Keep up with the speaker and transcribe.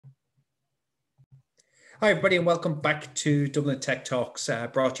Hi, everybody, and welcome back to Dublin Tech Talks,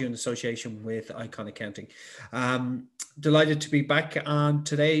 brought to you in association with Icon Accounting. Delighted to be back on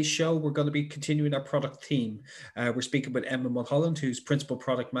today's show. We're going to be continuing our product theme. We're speaking with Emma Mulholland, who's Principal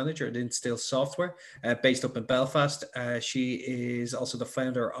Product Manager at Instill Software, based up in Belfast. She is also the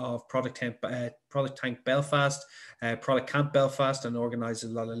founder of Product Tank Belfast, Product Camp Belfast, and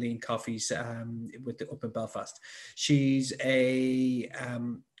organises a lot of lean coffees up in Belfast. She's a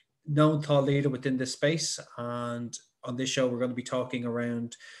known thought leader within this space, and on this show we're going to be talking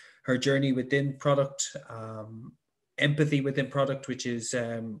around her journey within product, empathy within product, which is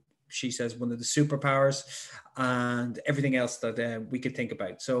she says one of the superpowers, and everything else that we could think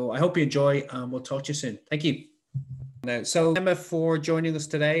about. So I hope you enjoy, and we'll talk to you soon. Thank you. Now, so Emma, for joining us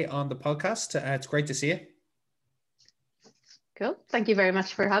today on the podcast. It's great to see you. Cool. Thank you very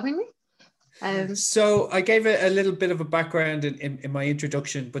much for having me. So I gave a little bit of a background in my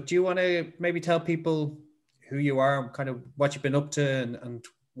introduction, but do you want to maybe tell people who you are and kind of what you've been up to and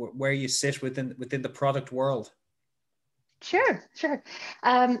where you sit within the product world? Sure.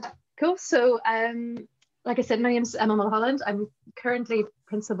 Cool. So like I said, my name's Emma Mulholland. I'm currently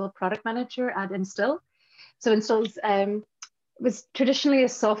Principal Product Manager at Instill. So Instill's was traditionally a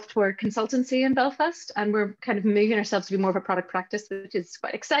software consultancy in Belfast, and we're kind of moving ourselves to be more of a product practice, which is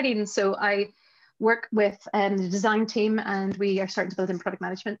quite exciting. So I work with the design team, and we are starting to build in product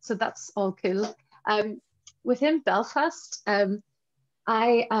management. So that's all cool. Within Belfast, I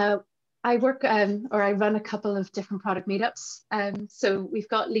work or I run a couple of different product meetups. So we've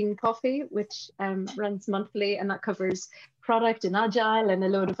got Lean Coffee, which runs monthly, and that covers product and agile and a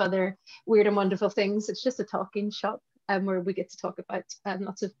load of other weird and wonderful things. It's just a talking shop where we get to talk about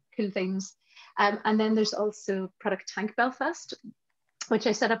lots of cool things. And then there's also Product Tank Belfast, which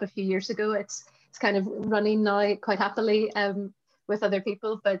I set up a few years ago. It's kind of running now quite happily with other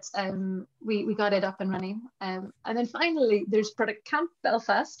people, but we got it up and running. And then finally, there's Product Camp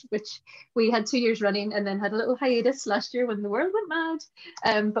Belfast, which we had 2 years running and then had a little hiatus last year when the world went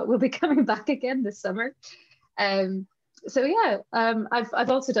mad, but we'll be coming back again this summer. So yeah,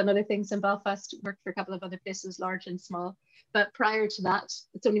 I've also done other things in Belfast, worked for a couple of other places, large and small. But prior to that,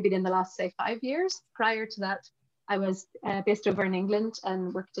 it's only been in the last, say, 5 years. Prior to that, I was based over in England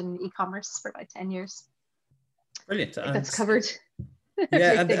and worked in e-commerce for about 10 years. Brilliant. And that's covered.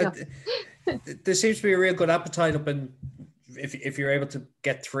 Yeah, and there seems to be a real good appetite up in, if you're able to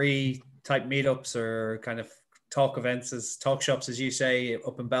get 3 type meetups or kind of talk events, talk shops, as you say,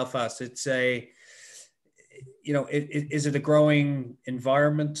 up in Belfast. It's is it a growing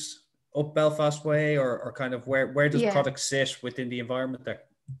environment up Belfast way, or kind of where does product sit within the environment there?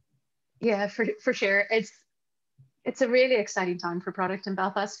 Yeah, for sure. It's a really exciting time for product in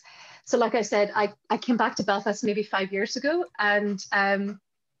Belfast. So like I said, I came back to Belfast maybe 5 years ago, and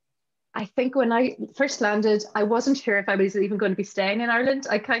I think when I first landed, I wasn't sure if I was even going to be staying in Ireland.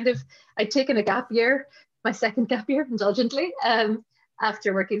 I'd taken a gap year, my second gap year, indulgently,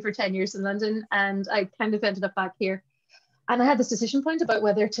 after working for 10 years in London, and I kind of ended up back here. And I had this decision point about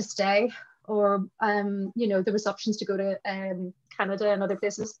whether to stay or, there was options to go to Canada and other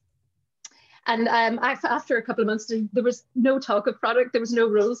places. And after a couple of months, there was no talk of product, there was no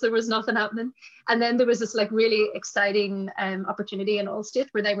roles, there was nothing happening. And then there was this like really exciting opportunity in Allstate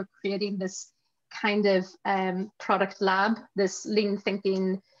where they were creating this kind of product lab, this lean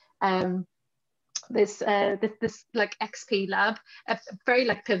thinking, this like XP lab, very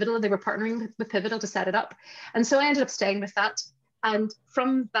like Pivotal. They were partnering with Pivotal to set it up. And so I ended up staying with that. And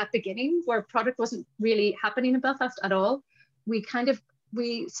from that beginning, where product wasn't really happening in Belfast at all, we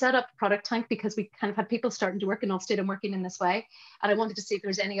set up Product Tank because we kind of had people starting to work in Allstate and working in this way. And I wanted to see if there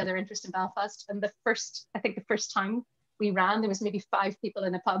was any other interest in Belfast. And the first time we ran, there was maybe 5 people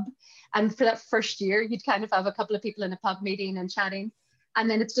in a pub. And for that first year, you'd kind of have a couple of people in a pub meeting and chatting. And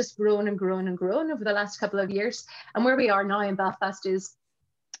then it's just grown and grown and grown over the last couple of years. And where we are now in Belfast is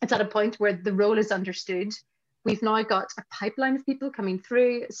it's at a point where the role is understood. We've now got a pipeline of people coming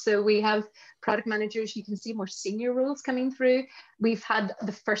through. So we have product managers, you can see more senior roles coming through. We've had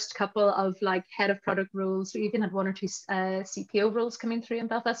the first couple of like head of product roles. We even had 1 or 2 CPO roles coming through in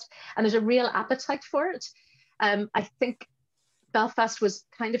Belfast. And there's a real appetite for it. I think Belfast was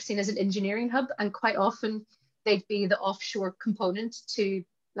kind of seen as an engineering hub, and quite often they'd be the offshore component to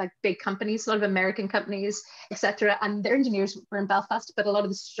like big companies, a lot of American companies, etc. And their engineers were in Belfast, but a lot of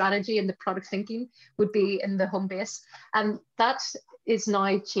the strategy and the product thinking would be in the home base. And that is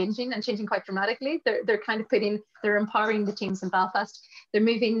now changing, and changing quite dramatically. They're empowering the teams in Belfast. They're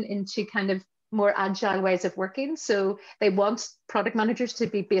moving into kind of more agile ways of working. So they want product managers to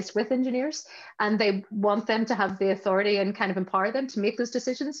be based with engineers, and they want them to have the authority and kind of empower them to make those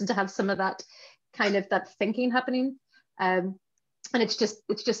decisions and to have some of that kind of that thinking happening. And it's just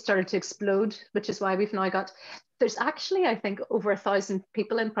started to explode, which is why we've now got, there's actually, I think, over 1,000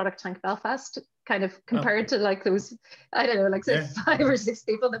 people in Product Tank Belfast, kind of compared to like those, I don't know, like say 5 or 6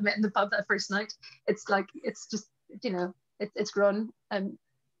 people that met in the pub that first night. It's like, it's just, you know, it's grown,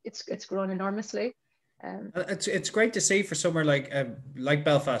 it's grown enormously. It's great to see for somewhere like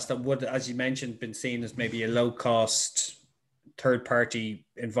Belfast that would, as you mentioned, been seen as maybe a low cost third party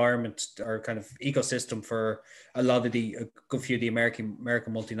environment or kind of ecosystem for a lot of a good few of the American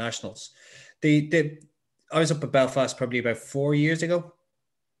multinationals. I was up at Belfast probably about 4 years ago,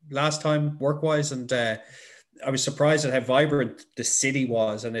 last time work wise, and I was surprised at how vibrant the city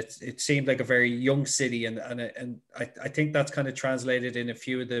was, and it seemed like a very young city, and I think that's kind of translated in a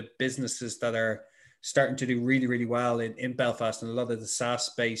few of the businesses that are starting to do really, really well in Belfast, and a lot of the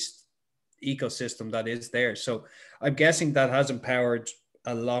SaaS based ecosystem that is there. So I'm guessing that has empowered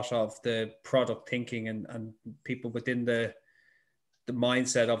a lot of the product thinking and people within the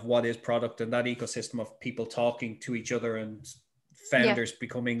mindset of what is product, and that ecosystem of people talking to each other and founders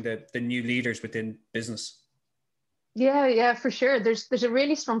becoming the new leaders within business. Yeah, for sure. There's a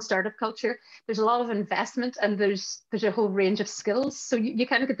really strong startup culture. There's a lot of investment, and there's a whole range of skills. So you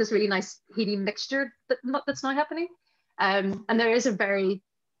kind of get this really nice heady mixture that's now happening. And there is a very,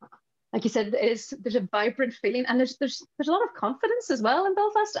 like you said, there's a vibrant feeling, and there's a lot of confidence as well in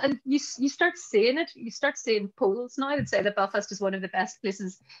Belfast. And you start seeing it. You start seeing polls now that say that Belfast is one of the best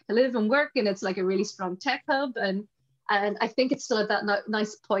places to live and work, and it's like a really strong tech hub. And I think it's still at that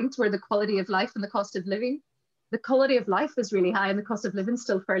nice point where the quality of life and the cost of living, the quality of life is really high and the cost of living is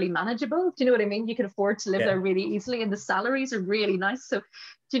still fairly manageable. Do you know what I mean? You can afford to live there really easily, and the salaries are really nice. So,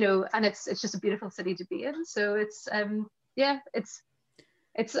 you know, and it's just a beautiful city to be in. So it's kind of,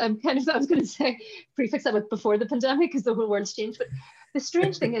 I was going to say prefix that with before the pandemic, because the whole world's changed. But the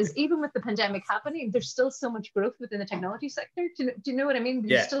strange thing is, even with the pandemic happening, there's still so much growth within the technology sector. Do you know what I mean?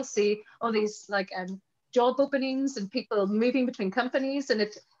 You still see all these like job openings and people moving between companies,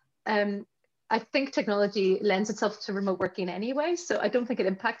 and I think technology lends itself to remote working anyway, so I don't think it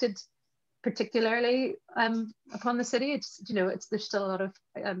impacted particularly upon the city. It's, you know, there's still a lot of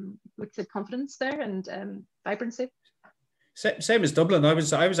confidence there and vibrancy. Same as Dublin. I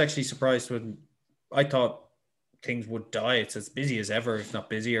was actually surprised when I thought things would die. It's as busy as ever, if not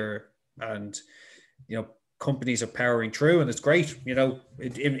busier, and you know, companies are powering through, and it's great. You know,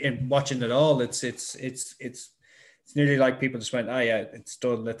 in watching it all, it's nearly like people just went, it's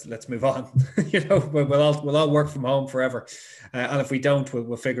done. Let's move on. You know, we'll all work from home forever, and if we don't,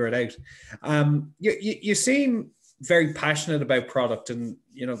 we'll figure it out. You seem very passionate about product, and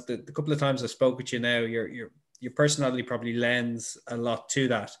you know, the couple of times I spoke with you now, your personality probably lends a lot to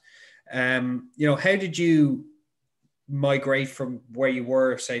that. You know, how did you migrate from where you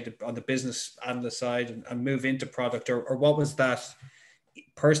were, say, on the business analyst side and move into product, or what was that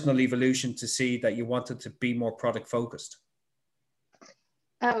personal evolution to see that you wanted to be more product focused?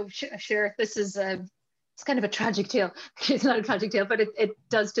 Oh, sure. This is it's kind of a tragic tale. It's not a tragic tale, but it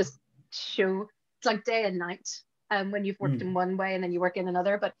does just show, it's like day and night when you've worked in one way and then you work in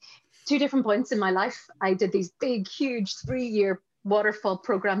another. But 2 different points in my life, I did these big, huge 3-year waterfall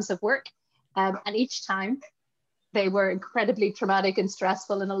programs of work. And each time they were incredibly traumatic and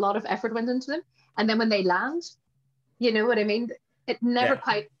stressful, and a lot of effort went into them. And then when they land, you know what I mean? It never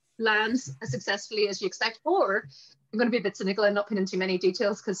quite lands as successfully as you expect. Or I'm going to be a bit cynical and not put into too many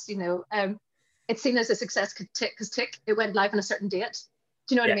details, because, you know, it's seen as a success because it went live on a certain date.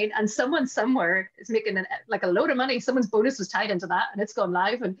 Do you know what I mean? And someone somewhere is making a load of money. Someone's bonus was tied into that, and it's gone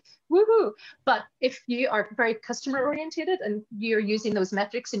live, and woohoo. But if you are very customer oriented and you're using those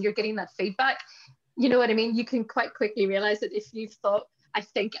metrics and you're getting that feedback, you know what I mean? You can quite quickly realize that if you've thought, I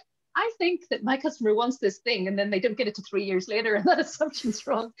think that my customer wants this thing, and then they don't get it to 3 years later, and that assumption's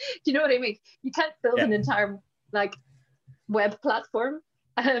wrong. Do you know what I mean? You can't build an entire like web platform,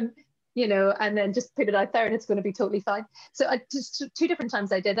 you know, and then just put it out there and it's going to be totally fine. So just 2 different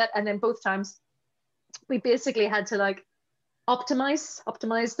times I did that, and then both times we basically had to like optimize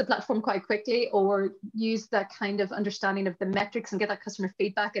the platform quite quickly, or use that kind of understanding of the metrics and get that customer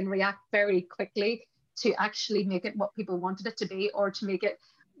feedback and react very quickly to actually make it what people wanted it to be, or to make it,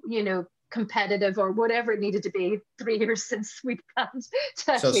 you know, competitive or whatever it needed to be. 3 years since we planned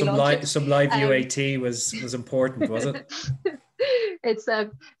to actually some live UAT was important, was it? It's and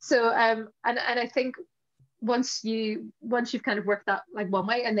I think once you've kind of worked that like one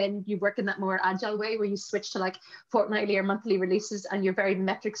way, and then you work in that more agile way where you switch to like fortnightly or monthly releases, and you're very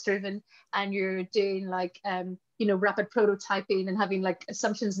metrics driven, and you're doing like rapid prototyping and having like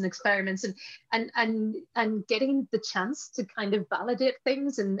assumptions and experiments and getting the chance to kind of validate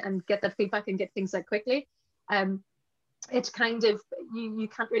things and get that feedback and get things like quickly. It's kind of, you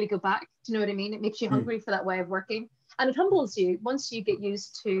can't really go back. Do you know what I mean? It makes you hungry for that way of working, and it humbles you once you get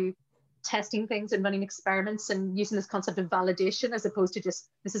used to testing things and running experiments and using this concept of validation as opposed to just,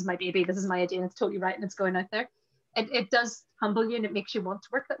 this is my baby, this is my idea, and it's totally right and it's going out there. It does humble you, and it makes you want to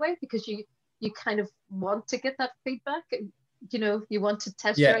work that way because you kind of want to get that feedback. You want to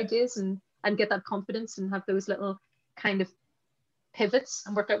test your ideas and get that confidence and have those little kind of pivots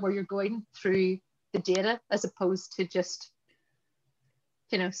and work out where you're going through the data as opposed to just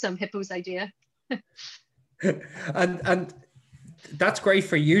some hippo's idea. and that's great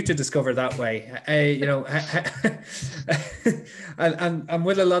for you to discover that way. And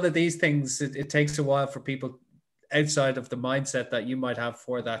with a lot of these things, it takes a while for people outside of the mindset that you might have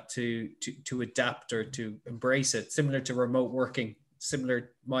for that to adapt or to embrace it, similar to remote working,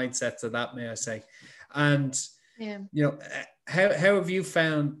 similar mindsets to that, may I say. And how have you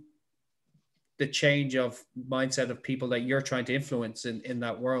found the change of mindset of people that you're trying to influence in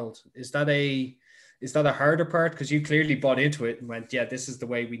that world? Is that a harder part? Because you clearly bought into it and went, yeah, this is the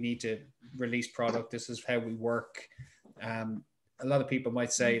way we need to release product, this is how we work. A lot of people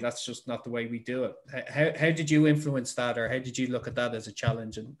might say that's just not the way we do it. How did you influence that, or how did you look at that as a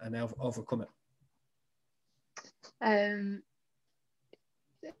challenge and overcome it?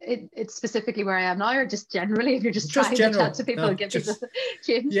 It's specifically where I am now, or just generally, if you're just trying to chat to people and get people to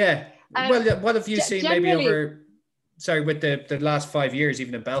change? Yeah. Well, what have you seen maybe over, with the last 5 years,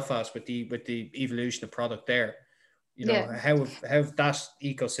 even in Belfast, with the evolution of product there? How have that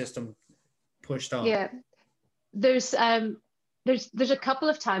ecosystem pushed on? Yeah. There's a couple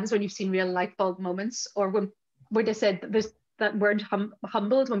of times when you've seen real light bulb moments, or when they said there's that word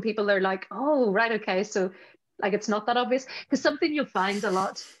humbled, when people are like, oh, right, okay, so like it's not that obvious. Because something you'll find a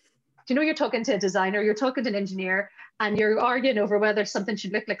lot, you're talking to a designer, you're talking to an engineer, and you're arguing over whether something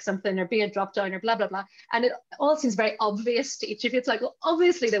should look like something or be a drop down or blah, blah, blah. And it all seems very obvious to each of you. It's like, well,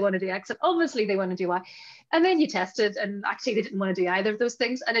 obviously they want to do X and obviously they want to do Y. And then you test it and actually they didn't want to do either of those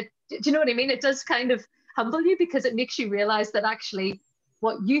things. And do you know what I mean? It does kind of humble you because it makes you realize that actually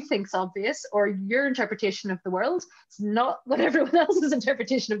what you think's obvious or your interpretation of the world is not what everyone else's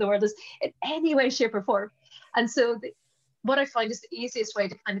interpretation of the world is in any way, shape, or form. And so what I find is the easiest way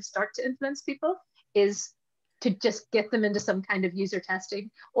to kind of start to influence people is to just get them into some kind of user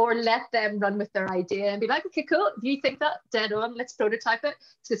testing, or let them run with their idea and be like, okay, cool, if you think that, dead on, let's prototype it,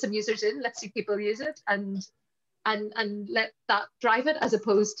 let's get some users in, let's see people use it, and let that drive it, as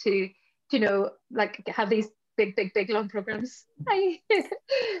opposed to like have these big long programs. Hi.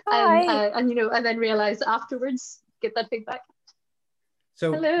 And then realize afterwards, get that feedback.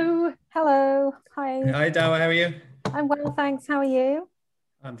 So hello, hi Dawa, how are you? I'm well, thanks. How are you?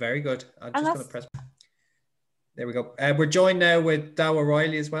 I'm very good. I'm just going to press. There we go. We're joined now with Dawa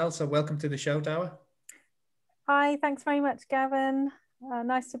Riley as well. So welcome to the show, Dawa. Hi, thanks very much, Gavin.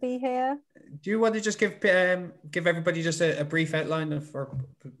 Nice to be here. Do you want to just give everybody just a brief outline or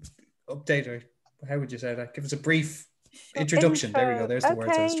update, or how would you say that? Give us a brief introduction. There we go. There's the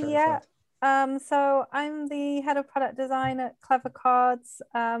words I was trying to find. So I'm the head of product design at Clever Cards.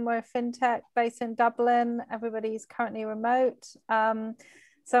 We're a fintech based in Dublin. Everybody's currently remote.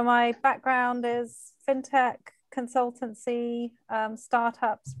 So my background is fintech, consultancy,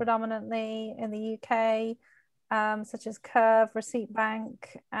 startups predominantly in the UK, such as Curve, Receipt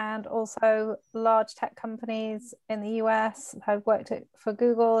Bank, and also large tech companies in the US. I've worked for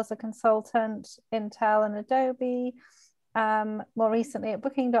Google as a consultant, Intel and Adobe, more recently at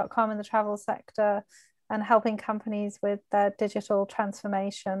Booking.com in the travel sector, and helping companies with their digital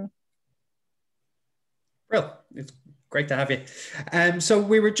transformation. Well, it's great to have you. So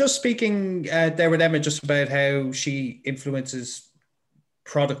we were just speaking there with Emma just about how she influences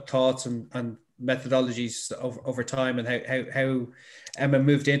product thoughts and methodologies over time, and how Emma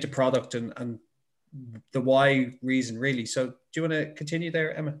moved into product and the why reason, really. So do you want to continue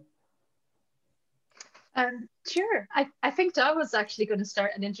there, Emma? Sure. I think Dawa was actually going to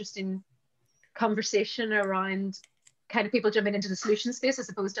start an interesting conversation around kind of people jumping into the solution space as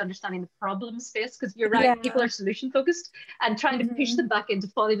opposed to understanding the problem space, because you're right, people are solution focused, and trying to push them back into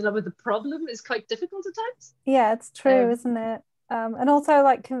falling in love with the problem is quite difficult at times. Yeah, it's true, isn't it? And also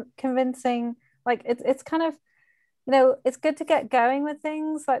like convincing, like it's kind of, it's good to get going with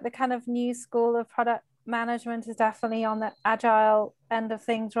things. Like the kind of new school of product management is definitely on the agile end of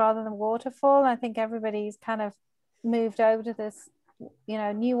things rather than waterfall. I think everybody's kind of moved over to this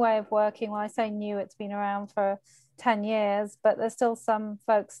new way of working. When I say new, it's been around for 10 years, but there's still some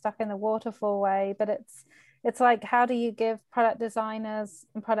folks stuck in the waterfall way. But it's like, how do you give product designers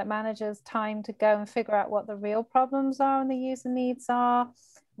and product managers time to go and figure out what the real problems are and the user needs are,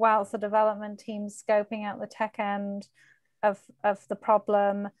 whilst the development team's scoping out the tech end of the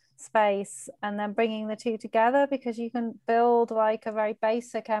problem space, and then bringing the two together, because you can build like a very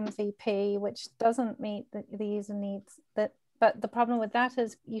basic MVP which doesn't meet the user needs, but the problem with that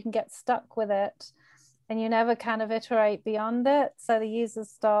is you can get stuck with it and you never kind of iterate beyond it. So the users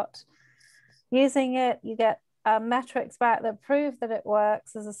start using it, you get metrics back that prove that it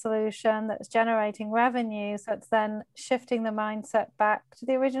works as a solution that's generating revenue. So it's then shifting the mindset back to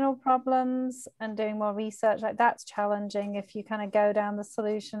the original problems and doing more research. Like, that's challenging if you kind of go down the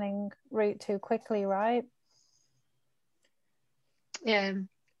solutioning route too quickly, right? Yeah,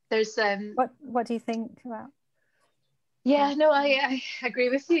 there's what do you think about? Yeah, no, I agree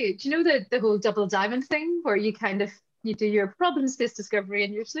with you. Do you know the whole double diamond thing, where you kind of, you do your problem-based discovery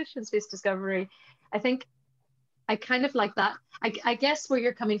and your solutions-based discovery? I think I kind of like that. I guess where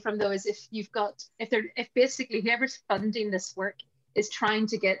you're coming from though is if basically whoever's funding this work is trying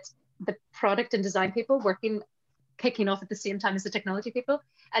to get the product and design people kicking off at the same time as the technology people,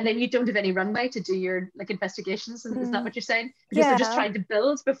 and then you don't have any runway to do your like investigations, and is that what you're saying? Because they're just trying to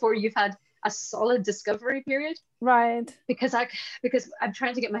build before you've had a solid discovery period, right? Because I'm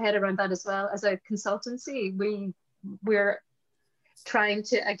trying to get my head around that as well. As a consultancy, we're trying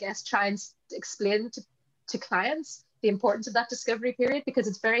to, I guess, try and explain to clients the importance of that discovery period, because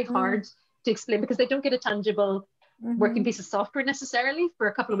it's very hard to explain, because they don't get a tangible working piece of software necessarily for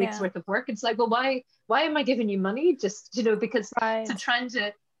a couple of weeks worth of work. It's like, well, why am I giving you money? Just, because so trying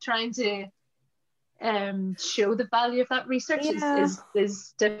to show the value of that research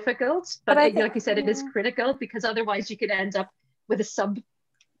is difficult, but like you said, it is critical, because otherwise you could end up with a subpar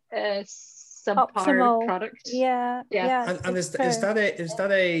product. And is that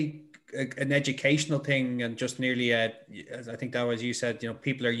an educational thing, and just nearly as I think that was, you said,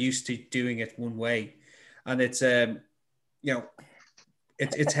 people are used to doing it one way, and it's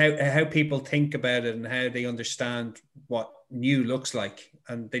it's how people think about it and how they understand what new looks like,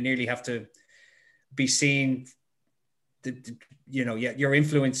 and they nearly have to be seen. Your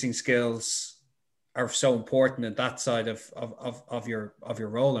influencing skills are so important in that side of your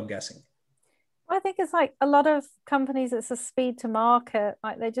role, I'm guessing. I think it's like a lot of companies, it's a speed to market.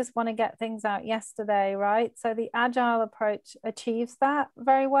 Like, they just want to get things out yesterday, right? So the agile approach achieves that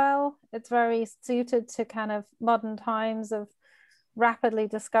very well. It's very suited to kind of modern times of rapidly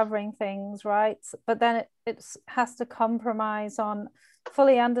discovering things, right? But then it has to compromise on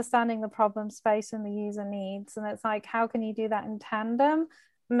fully understanding the problem space and the user needs. And it's like, how can you do that in tandem?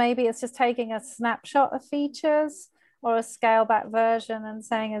 Maybe it's just taking a snapshot of features or a scale back version and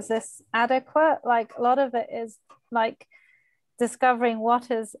saying, is this adequate? Like, a lot of it is like discovering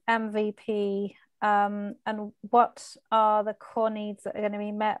what is MVP, and what are the core needs that are going to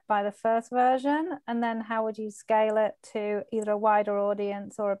be met by the first version, and then how would you scale it to either a wider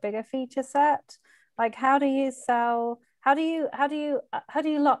audience or a bigger feature set? Like, how do you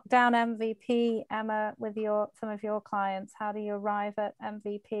lock down MVP, Emma, with some of your clients? How do you arrive at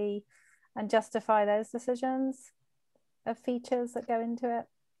MVP and justify those decisions of features that go into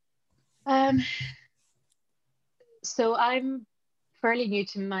it? So I'm fairly new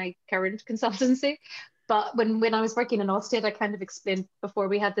to my current consultancy, but when I was working in Allstate, I kind of explained before,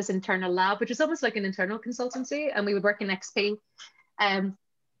 we had this internal lab, which was almost like an internal consultancy, and we would work in XP, and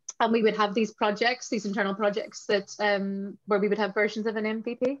we would have these internal projects that where we would have versions of an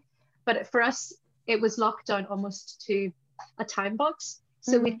MVP. But for us, it was locked down almost to a time box.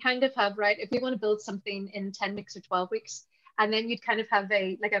 So we kind of have, right, if we want to build something in 10 weeks or 12 weeks, and then you'd kind of have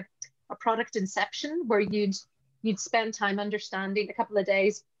a product inception, where you'd spend time understanding, a couple of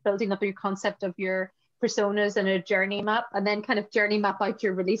days building up your concept of your personas and a journey map, and then kind of journey map out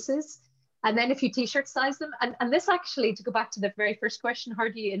your releases. And then if you t-shirt size them, and this actually, to go back to the very first question, how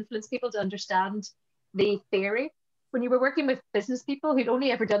do you influence people to understand the theory? When you were working with business people who'd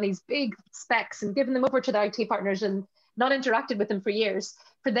only ever done these big specs and given them over to their IT partners and not interacted with them for years,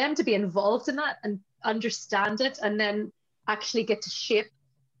 for them to be involved in that and understand it, and then actually get to shape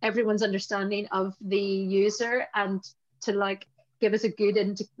everyone's understanding of the user, and to like give us a good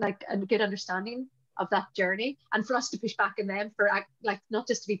understanding of that journey, and for us to push back on them for like not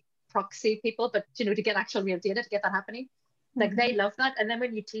just to be proxy people, but to get actual real data to get that happening. Like, they love that. And then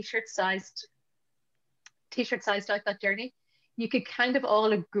when you t-shirt sized out that journey, you could kind of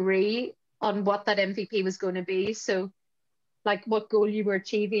all agree on what that MVP was going to be. So like what goal you were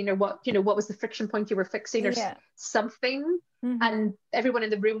achieving, or what was the friction point you were fixing, or something. And everyone in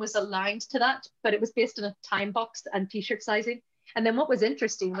the room was aligned to that, but it was based on a time box and t-shirt sizing. And then what was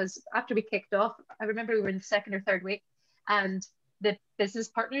interesting was after we kicked off, I remember we were in the second or third week, and the business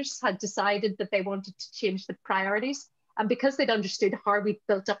partners had decided that they wanted to change the priorities. And because they'd understood how we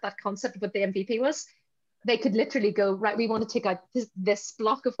built up that concept of what the MVP was, they could literally go, right, we want to take out this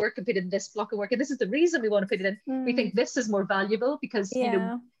block of work and put in this block of work. And this is the reason we want to put it in. We think this is more valuable because, you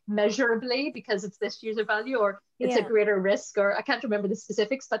know, measurably, because it's this user value, or it's a greater risk, or I can't remember the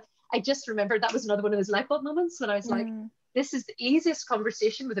specifics, but I just remember that was another one of those light bulb moments when I was like, this is the easiest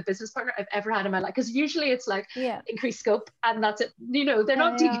conversation with a business partner I've ever had in my life. Because usually it's like increase scope and that's it. You know, they're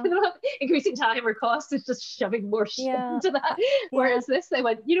not increasing time or cost. It's just shoving more shit into that. Whereas this, they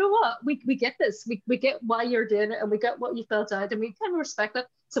went, you know what? We get this. We get why you're doing it, and we get what you felt out, and we kind of respect that.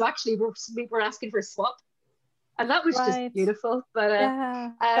 So actually, we're asking for a swap, and that was just beautiful. But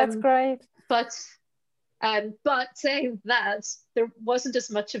that's great. But saying that, there wasn't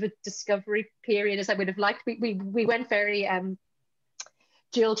as much of a discovery period as I would have liked. We went very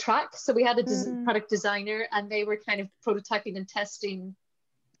dual track. So we had a product designer, and they were kind of prototyping and testing,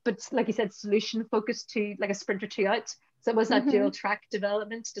 but like you said, solution focused to like a sprint or two out. So it was that dual track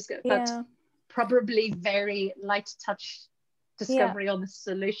development, but probably very light touch discovery on the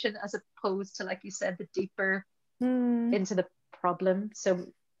solution, as opposed to, like you said, the deeper into the problem. So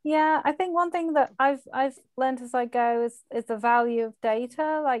yeah, I think one thing that I've learned as I go is the value of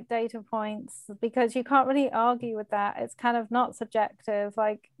data, like data points, because you can't really argue with that. It's kind of not subjective.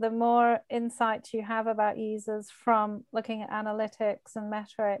 Like the more insights you have about users from looking at analytics and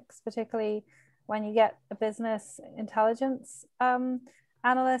metrics, particularly when you get a business intelligence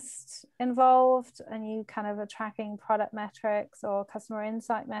analyst involved and you kind of are tracking product metrics or customer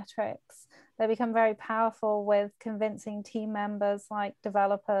insight metrics, they become very powerful with convincing team members like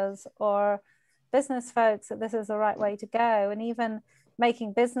developers or business folks that this is the right way to go. And even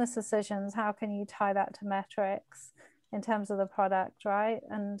making business decisions, how can you tie that to metrics in terms of the product, right?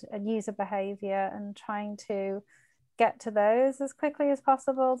 And user behavior, and trying to get to those as quickly as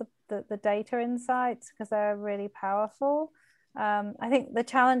possible, the data insights, because they're really powerful. I think the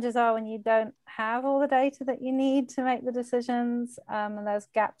challenges are when you don't have all the data that you need to make the decisions, and there's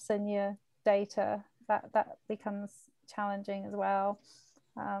gaps in your data, that becomes challenging as well.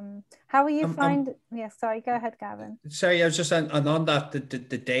 How will you find sorry, go ahead, Gavin. Sorry, I was just on that,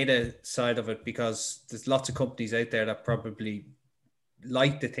 the data side of it, because there's lots of companies out there that probably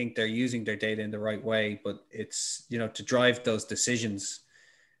like to think they're using their data in the right way, but it's, you know, to drive those decisions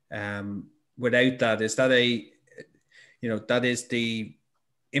without that, is that that is the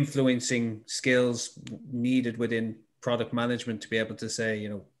influencing skills needed within product management to be able to say, you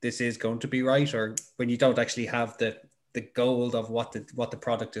know, this is going to be right, or when you don't actually have the gold of what the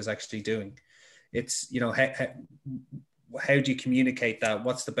product is actually doing. It's, you know, how do you communicate that?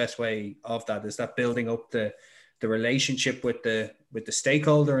 What's the best way of that? Is that building up the relationship with the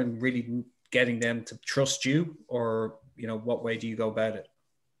stakeholder and really getting them to trust you, or, you know, what way do you go about it?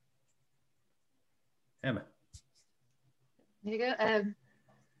 Emma. There you go.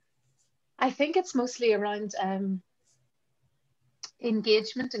 I think it's mostly around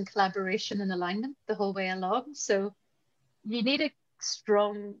engagement and collaboration and alignment the whole way along. So you need a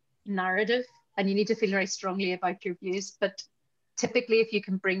strong narrative, and you need to feel very strongly about your views. But typically, if you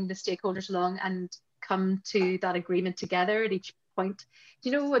can bring the stakeholders along and come to that agreement together at each point,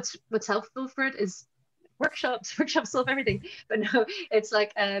 you know, what's helpful for it is workshops solve everything. But no, it's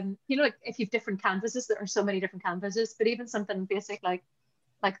like you know, like if you've different canvases, there are so many different canvases, but even something basic like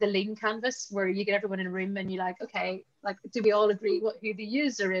the lean canvas, where you get everyone in a room and you're like, okay, like, do we all agree who the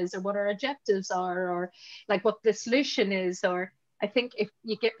user is, or what our objectives are, or like what the solution is? Or I think if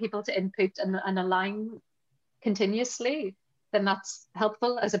you get people to input and align continuously, then that's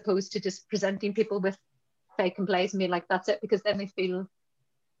helpful, as opposed to just presenting people with fake complaints and being like, that's it, because then they feel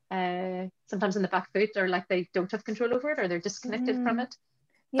sometimes in the back foot, or like they don't have control over it, or they're disconnected from it.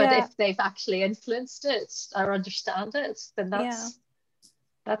 But if they've actually influenced it or understand it, then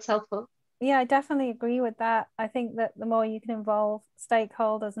that's helpful. Yeah, I definitely agree with that. I think that the more you can involve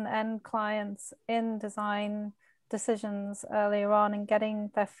stakeholders and end clients in design decisions earlier on and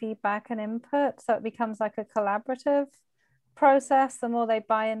getting their feedback and input, so it becomes like a collaborative process, the more they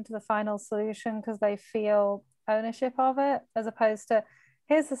buy into the final solution, because they feel ownership of it, as opposed to,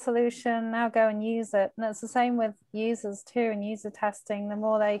 here's the solution, now go and use it. And it's the same with users too, and user testing. The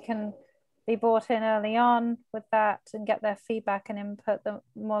more they can be brought in early on with that and get their feedback and input, the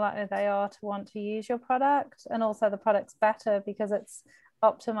more likely they are to want to use your product. And also the product's better because it's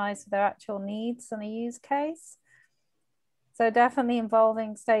optimized for their actual needs and a use case. So definitely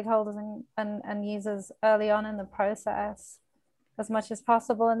involving stakeholders and users early on in the process. as much as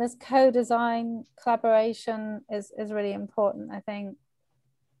possible. And this co-design collaboration is really important, I think.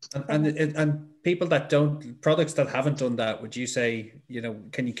 And people that don't, products that haven't done that, would you say, you know,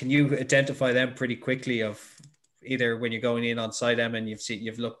 can you identify them pretty quickly, of either when you're going in on site, Emma, and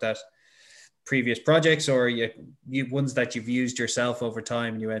you've looked at previous projects, or you ones that you've used yourself over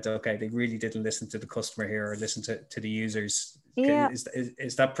time and you went, okay, they really didn't listen to the customer here or listen to the users? Yeah.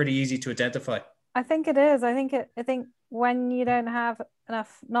 Is that pretty easy to identify? I think it is. I think when you don't have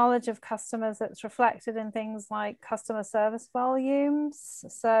enough knowledge of customers, it's reflected in things like customer service volumes.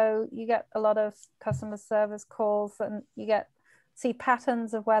 So you get a lot of customer service calls and you see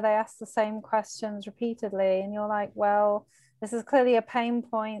patterns of where they ask the same questions repeatedly. And you're like, well, this is clearly a pain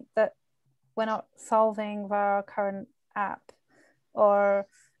point that we're not solving via our current app or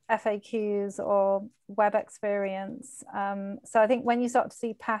FAQs or web experience. So I think when you start to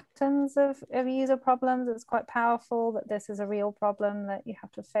see patterns of user problems, it's quite powerful that this is a real problem that you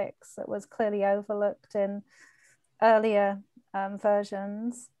have to fix, that was clearly overlooked in earlier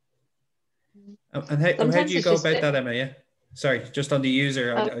versions. And how do you go about that, Emma? Yeah, sorry, just on the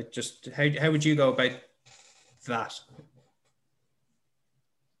user, how would you go about that?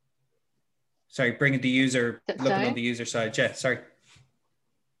 Sorry, bringing the user, looking on the user side. Yeah, sorry.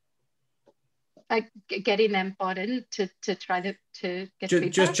 Getting them bought in to try to get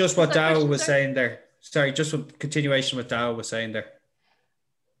feedback. Just what Dow was saying there. Sorry, just what continuation what Dow was saying there.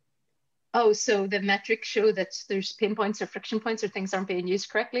 Oh, so the metrics show that there's pain points or friction points or things aren't being used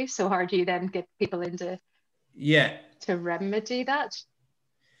correctly. So how do you then get people into to remedy that?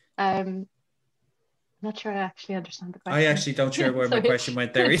 I'm not sure I actually understand the question. I actually don't sure where my question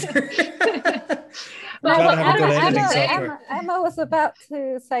went there either. Emma was about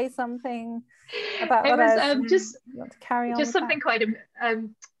to say something about what I was just to carry on. Just something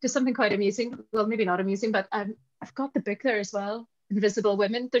quite amusing. Well, maybe not amusing, but I've got the book there as well. Invisible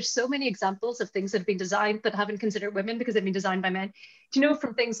Women. There's so many examples of things that have been designed that haven't considered women because they've been designed by men. Do you know,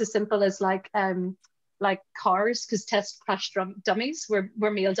 from things as simple as like cars, because test crash dummies were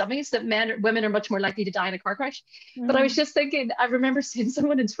male dummies, that women are much more likely to die in a car crash. But I was just thinking, I remember seeing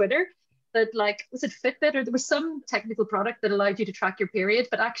someone on Twitter that, like, was it Fitbit, or there was some technical product that allowed you to track your period,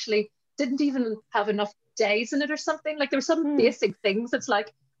 but actually didn't even have enough days in it or something. Like, there were some basic things that's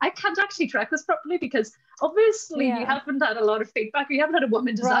like, I can't actually track this properly because obviously you haven't had a lot of feedback. You haven't had a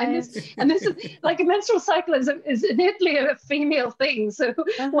woman design this. And this is like, a menstrual cycle is innately a female thing. So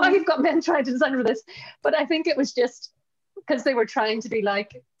why you've got men trying to design for this? But I think it was just because they were trying to be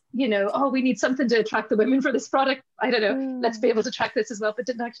like, you know, oh, we need something to attract the women for this product. I don't know, let's be able to track this as well, but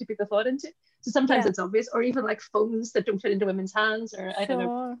didn't actually put the thought into it. So sometimes it's obvious, or even like phones that don't fit into women's hands, or I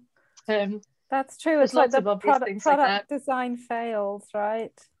don't know. That's true. It's like the product design fails,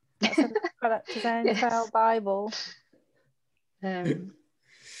 right? That's a product design fail Bible.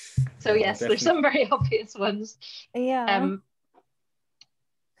 So yes, there's some very obvious ones. Yeah.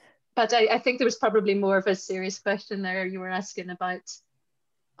 But I think there was probably more of a serious question there. You were asking about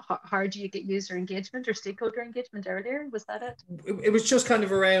how do you get user engagement or stakeholder engagement earlier? Was that it? It was just kind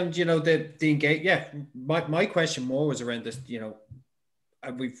of around, you know, the engage. Yeah, my question more was around this. You know,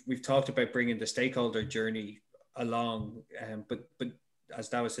 we've talked about bringing the stakeholder journey along, but as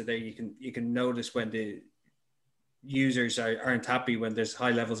Dawa said there, you can notice when the users aren't happy, when there's high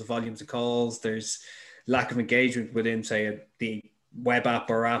levels of volumes of calls, there's lack of engagement within, say, the web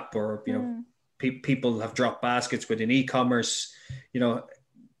app, or you know, people have dropped baskets within e-commerce. You know,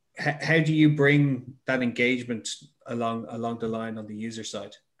 how do you bring that engagement along the line on the user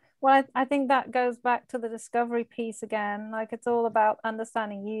side? Well, I think that goes back to the discovery piece again. Like, it's all about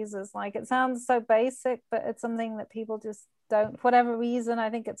understanding users. Like, it sounds so basic, but it's something that people just don't, for whatever reason.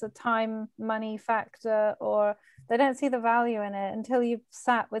 I think it's a time, money factor, or they don't see the value in it until you've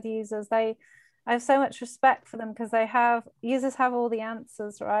sat with users. I have so much respect for them because users have all the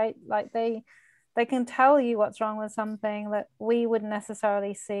answers, right? Like, they can tell you what's wrong with something that we wouldn't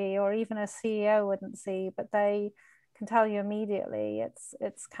necessarily see, or even a CEO wouldn't see, but they can tell you immediately.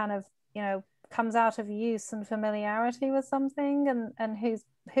 It's kind of, you know, comes out of use and familiarity with something, and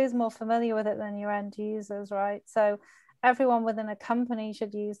who's more familiar with it than your end users, right? So everyone within a company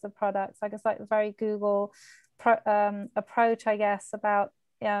should use the products. Like, it's like a very Google approach, I guess, about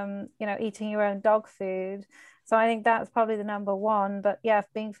you know, eating your own dog food. So I think that's probably the number one. But yeah,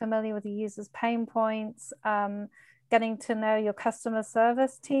 being familiar with the user's pain points, getting to know your customer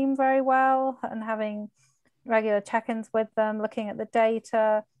service team very well, and having regular check-ins with them, looking at the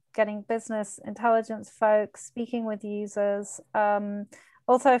data, getting business intelligence folks, speaking with users.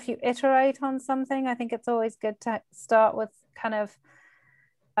 Also, if you iterate on something, I think it's always good to start with kind of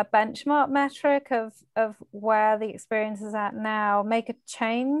a benchmark metric of where the experience is at now, make a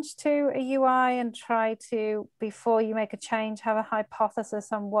change to a UI and try to, before you make a change, have a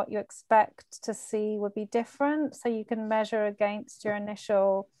hypothesis on what you expect to see would be different, so you can measure against your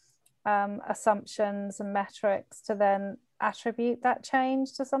initial assumptions and metrics to then attribute that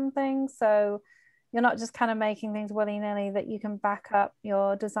change to something. So you're not just kind of making things willy-nilly, that you can back up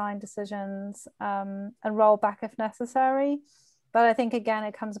your design decisions and roll back if necessary. But I think, again,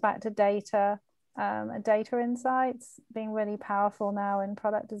 it comes back to data and data insights being really powerful now in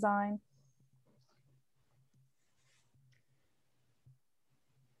product design.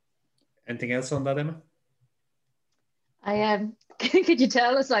 Anything else on that, Emma? I am. Could you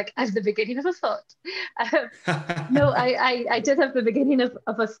tell us, like, as the beginning of a thought? No, I did have the beginning of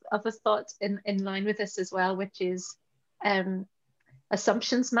a thought in line with this as well, which is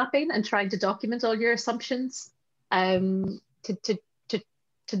assumptions mapping and trying to document all your assumptions to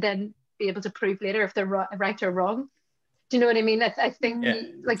then be able to prove later if they're right or wrong. Do you know what I mean? I think,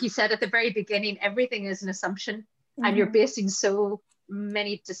 like you said at the very beginning, everything is an assumption, and you're basing so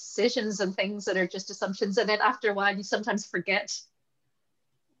many decisions and things that are just assumptions, and then after a while you sometimes forget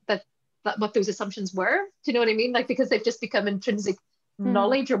that what those assumptions were. Do you know what I mean? Like, because they've just become intrinsic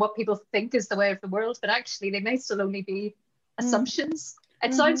knowledge, or what people think is the way of the world, but actually they may still only be assumptions.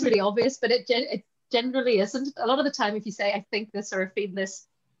 It sounds really obvious, but it generally isn't. A lot of the time, if you say I think this or I feel this,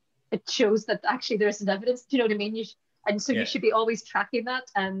 it shows that actually there isn't evidence. Do you know what I mean? You should be always tracking that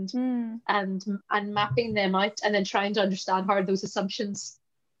and mapping them out, and then trying to understand how those assumptions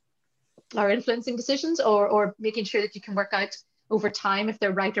are influencing decisions, or making sure that you can work out over time if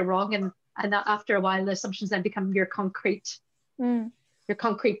they're right or wrong, and that after a while the assumptions then become your concrete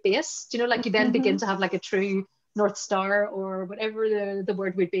base. Do you know, like you then begin to have like a true North Star, or whatever the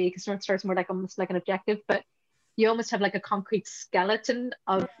word would be, because North Star is more like almost like an objective, but you almost have like a concrete skeleton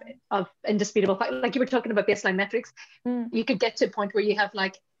of indisputable fact. Like you were talking about baseline metrics, you could get to a point where you have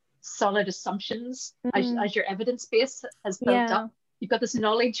like solid assumptions as your evidence base has built up. You've got this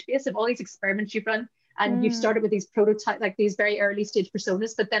knowledge base of all these experiments you've run, and you've started with these prototype, like these very early stage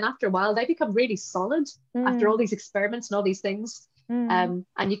personas, but then after a while they become really solid after all these experiments and all these things. So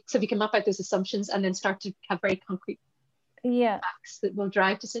you can map out those assumptions and then start to have very concrete facts that will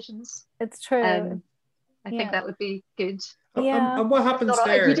drive decisions. It's true. I think that would be good. And what happens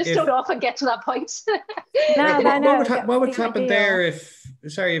there? You just don't often get to that point. What would happen there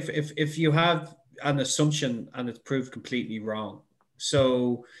if you have an assumption and it's proved completely wrong?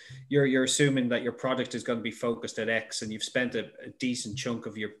 So you're assuming that your product is going to be focused at X, and you've spent a decent chunk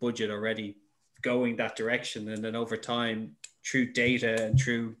of your budget already going that direction, and then over time, through data and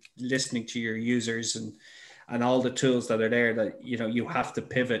through listening to your users and all the tools that are there, that you have to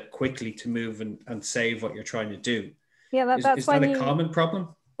pivot quickly to move and save what you're trying to do. Is that a common problem?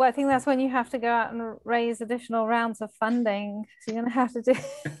 Well, I think that's when you have to go out and raise additional rounds of funding. So you're going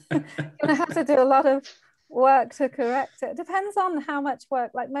to have to do a lot of work to correct it. Depends on how much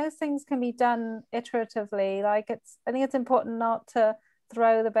work. Like, most things can be done iteratively. Like, I think it's important not to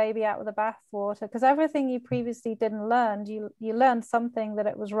throw the baby out with the bathwater, because everything you previously didn't learn, you learned something that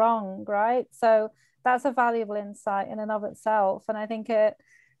it was wrong, right? So that's a valuable insight in and of itself. And I think it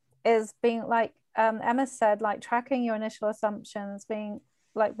is being, like Emma said, like tracking your initial assumptions, being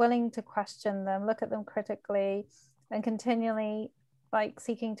like willing to question them, look at them critically, and continually like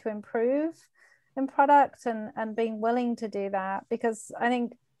seeking to improve in product, and being willing to do that. Because I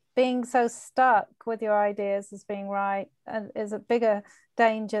think being so stuck with your ideas as being right is a bigger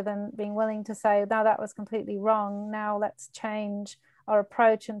danger than being willing to say, now that was completely wrong, now let's change our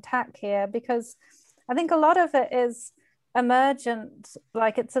approach and tack here. Because I think a lot of it is emergent,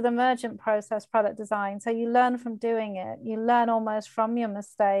 like it's an emergent process, product design. So you learn from doing it, you learn almost from your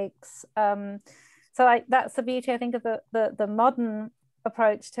mistakes. So like that's the beauty, I think, of the modern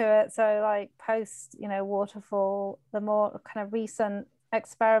approach to it. So like post waterfall, the more kind of recent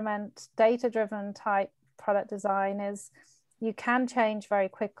experiment data-driven type product design is you can change very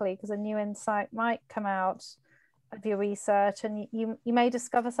quickly, because a new insight might come out of your research, and you may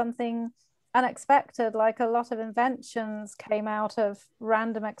discover something unexpected. Like a lot of inventions came out of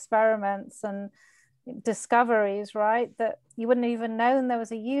random experiments and discoveries, right, that you wouldn't even known there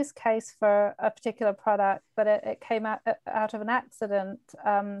was a use case for a particular product, but it came out of an accident.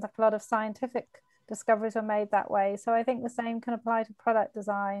 Like a lot of scientific discoveries are made that way. So I think the same can apply to product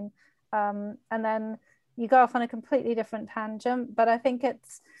design. And then you go off on a completely different tangent, but I think it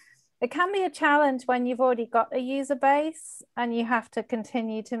can be a challenge when you've already got a user base and you have to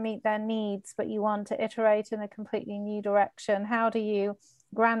continue to meet their needs, but you want to iterate in a completely new direction. How do you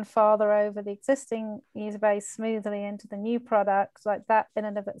grandfather over the existing user base smoothly into the new product, like that in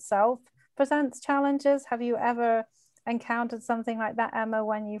and of itself presents challenges. Have you ever encountered something like that, Emma,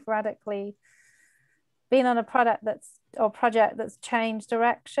 when you've radically been on a project that's changed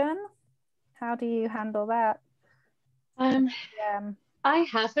direction? How do you handle that? I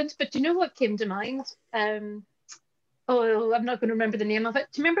haven't, but do you know what came to mind? I'm not going to remember the name of it.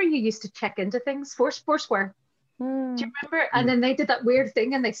 Do you remember you used to check into things? Foursquare. Do you remember? And then they did that weird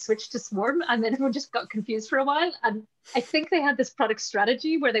thing and they switched to Swarm, and then everyone just got confused for a while. And I think they had this product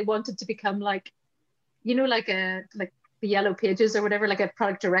strategy where they wanted to become like, like the Yellow Pages or whatever, like a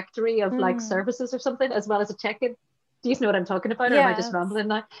product directory of like services or something, as well as a check-in. Do you know what I'm talking about? Or am I just rambling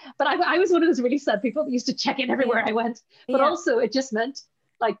now? But I was one of those really sad people that used to check in everywhere I went. But also it just meant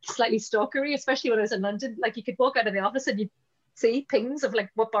like slightly stalkery, especially when I was in London. Like you could walk out of the office and you'd see pings of like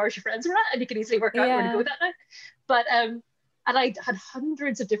what bars your friends were at, and you could easily work out where to go that night. But and I had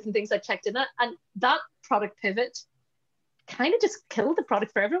hundreds of different things I checked in at, and that product pivot kind of just killed the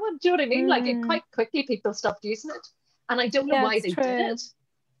product for everyone. Do you know what I mean? Like it quite quickly people stopped using it. And I don't know why they did it.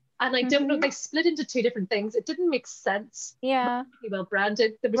 And I don't know, they split into two different things. It didn't make sense. Yeah. Really well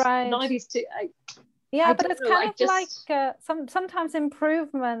branded. There was none of these two. But it's kind of like sometimes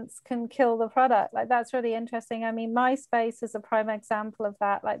improvements can kill the product. Like that's really interesting. I mean, MySpace is a prime example of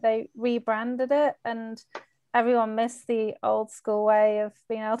that. Like they rebranded it and everyone missed the old school way of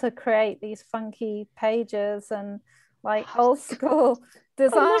being able to create these funky pages and like old school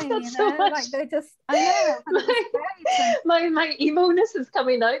design, like they just, I know. My emo-ness is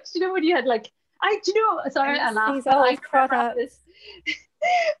coming out. Do you know when you had like, sorry, I laughed. These old products. Do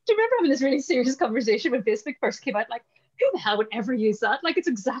you remember having this really serious conversation when Facebook first came out? Like, who the hell would ever use that? Like, it's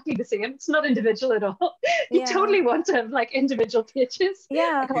exactly the same. It's not individual at all. You totally want to have like individual pages.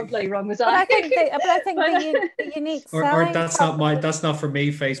 Yeah. Like, how bloody wrong was that? But I think the unique or that's not for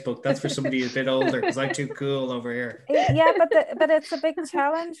me, Facebook. That's for somebody a bit older because I'm too cool over here. Yeah, but it's a big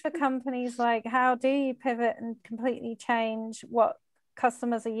challenge for companies. Like, how do you pivot and completely change what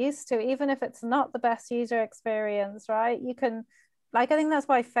customers are used to, even if it's not the best user experience, right? You can. Like, I think that's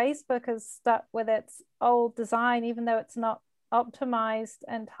why Facebook has stuck with its old design, even though it's not optimized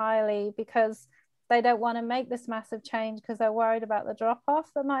entirely, because they don't want to make this massive change because they're worried about the drop-off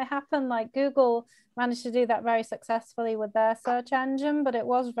that might happen. Like Google managed to do that very successfully with their search engine, but it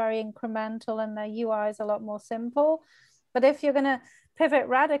was very incremental and their UI is a lot more simple. But if you're going to pivot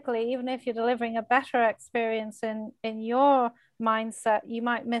radically, even if you're delivering a better experience in your mindset, you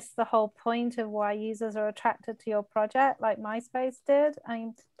might miss the whole point of why users are attracted to your project, like MySpace did. I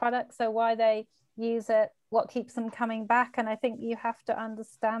mean, products are why they use it, what keeps them coming back. And I think you have to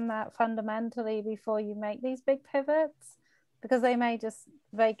understand that fundamentally before you make these big pivots, because they may just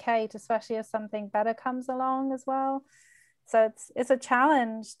vacate, especially if something better comes along as well. So it's a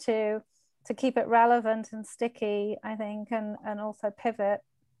challenge to keep it relevant and sticky, I think, and also pivot.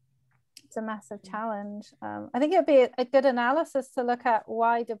 It's a massive challenge. I think it'd be a good analysis to look at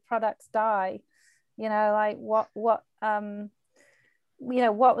why do products die? Like what was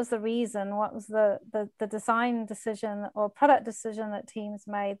the reason? What was the design decision or product decision that teams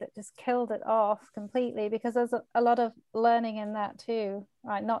made that just killed it off completely? Because there's a lot of learning in that too,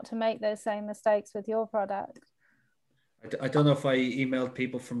 right? Not to make those same mistakes with your product. I don't know if I emailed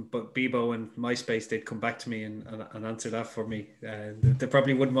people from Bebo and MySpace, they'd come back to me and answer that for me. They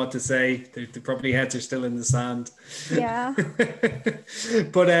probably wouldn't want to say. They probably heads are still in the sand. Yeah.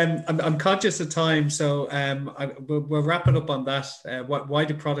 But I'm conscious of time, so we'll wrap it up on that. Why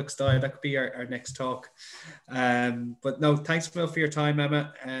do products die? That could be our next talk. But no, thanks Mel for your time,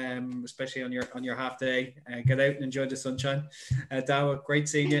 Emma, especially on your half day. Get out and enjoy the sunshine. Dawa, great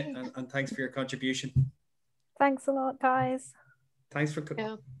seeing you, and thanks for your contribution. Thanks a lot, guys. Thanks for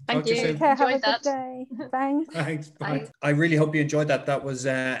coming. Thank you. Have a good day. Thanks. Thanks. Bye. I really hope you enjoyed that. That was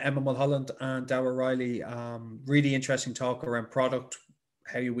Emma Mulholland and Dawa Riley. Really interesting talk around product,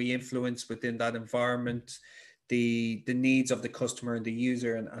 how we influence within that environment, the needs of the customer and the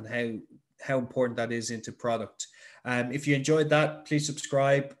user, and how important that is into product. If you enjoyed that, please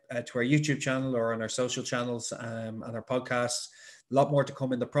subscribe to our YouTube channel or on our social channels and our podcasts. A lot more to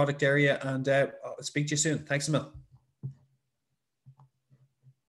come in the product area, and I'll speak to you soon. Thanks a million.